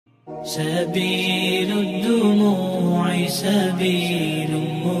سبيل الدموع سبيل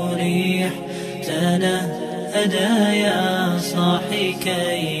مريح تنهدى يا صاحي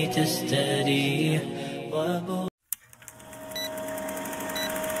كي تستريح.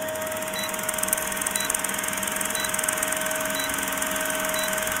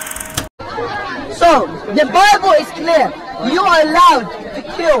 So, the Bible is clear. You are allowed to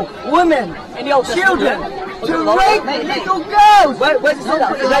kill women and your children, to rape little girls. But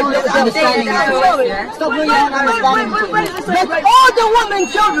all the women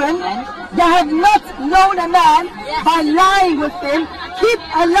children that have not known a man by lying with him, keep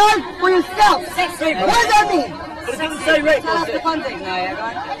alive for yourself. What does that mean? It doesn't say rape. What's the context?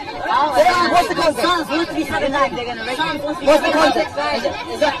 What's the context? What's the context?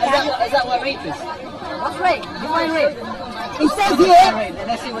 Is that what rape is? What's rape? Define rape. It says here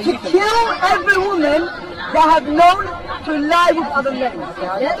to kill every woman that have known to lie with other men.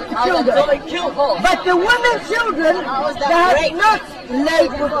 Yeah? To kill them. But the women children that have not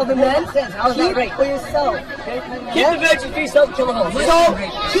laid with other men, keep for yourself. Keep the virgin for yourself, kill the whole. So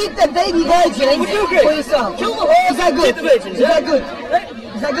keep the baby virgin for yourself. Kill the whole. Is that good? Keep the virgins. Is that good?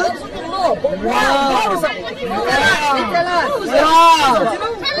 Is that good? Wow.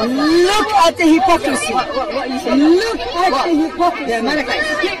 Look at the hypocrisy. Look at the hypocrisy.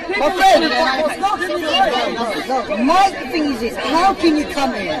 My friend, my thing is this: how can you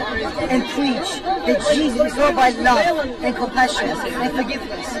come here and preach that Jesus is all by love and compassion and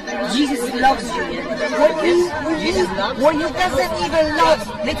forgiveness? Jesus loves you. When he doesn't even love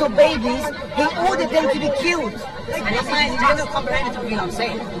little babies, he ordered them to be killed. And that's why you don't comprehend what I'm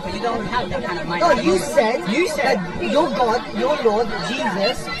saying, because you don't have that kind of mind. No, you said that your God, your Lord,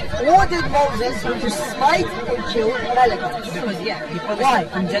 Jesus, ordered Moses to smite and kill Amalekites. Because why?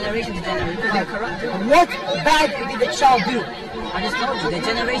 From generation to generation, they're corrupt. What bad did the child do? I just told you, the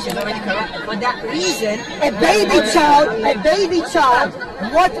generation is already corrupt. For that reason, a baby child,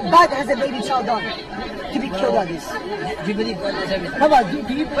 what bad has a baby child done to be killed like this? Do you believe God knows everything? Come on,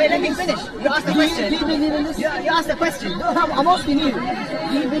 do you Wait, let me finish. You asked the question. Do you believe in this? You asked the question. No, I'm asking you. Do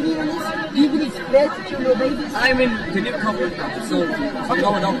you believe in this? Do you believe it's fair to kill your babies? I'm in the new covenant now, so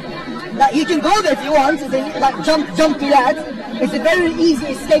no. Like, you can go there if you want, like jump to that. It's a very easy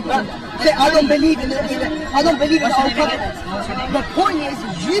escape route. Say, I don't believe in the old covenant. The point is,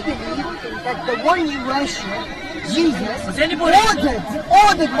 you believe that the one you worship, Jesus,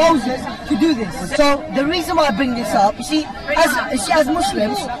 ordered Moses to do this. So the reason why I bring this up, you see, as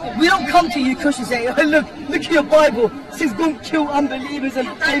Muslims, we don't come to you Christians and say, oh, look at your Bible. It says don't kill unbelievers and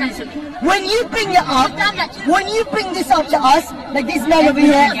babies. When you bring it up, when you bring this up to us, like this man over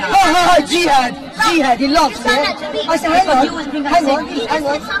here, jihad, he loves it. I said,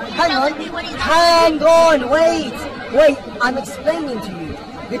 hang on, wait, I'm explaining to you.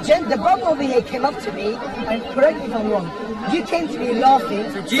 The brother over here came up to me, and correct me if I'm wrong, you came to me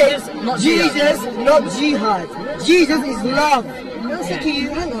laughing, so Jesus, not jihad. Jesus is love. I said to you,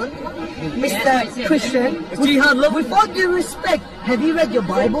 hang on, Mr. Christian, with all due respect, have you read your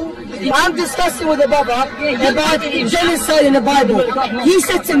Bible? I'm discussing with the brother about genocide in the Bible. He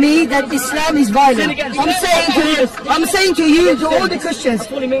said to me that Islam is violent. I'm saying to you, to all the Christians,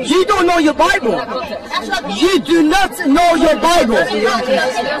 you don't know your Bible. You do not know your Bible.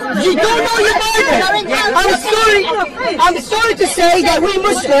 You don't know your Bible. I'm sorry to say that we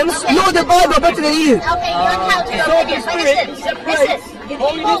Muslims know the Bible better than you.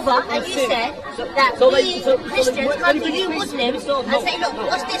 Over, and you said that we Christians come to you Muslims and say, look,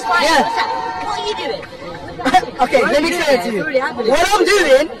 what's this one? What's that? What are you doing? Okay, let me explain it to you. What I'm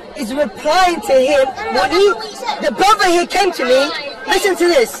doing is replying to him. The brother here came to me. Listen to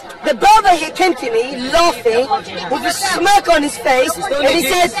this. The brother here came to me laughing with a smirk on his face, and he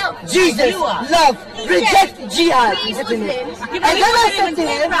said, Jesus, love, reject jihad. He said to me. And then I said to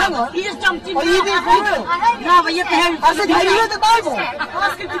him, hang on, He just jumped in. are you being for real? No, but you have to hear him. I said, have you read the Bible?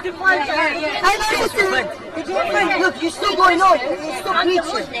 Ask him to define it. And I said to him, look, you're still going on. You're still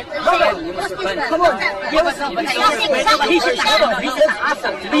preaching. Come on. He should have on. He said,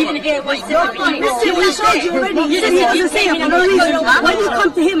 even again, what he said. Listen, we showed you already. He said he doesn't say it for no reason. When you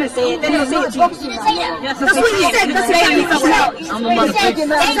come to him and say it, then he'll say it to you. That's what he said. That's exactly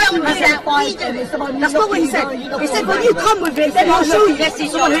That's not what he said. He said when you come with it, then he'll show you. He'll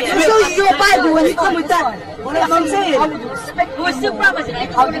show you your Bible when you come with that. That's what I'm saying. We're still brothers,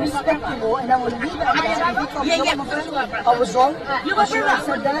 innit? I will respect you more, and I will leave it at I was wrong. I should have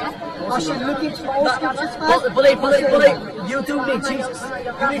said that. I should look into all scriptures first. Bully. You do need Jesus.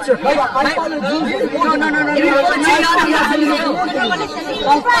 You need to repent. I follow Jesus. No. I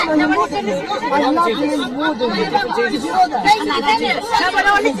love him more than you. Did you know that?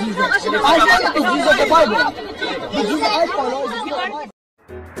 I said that Jesus of the Bible.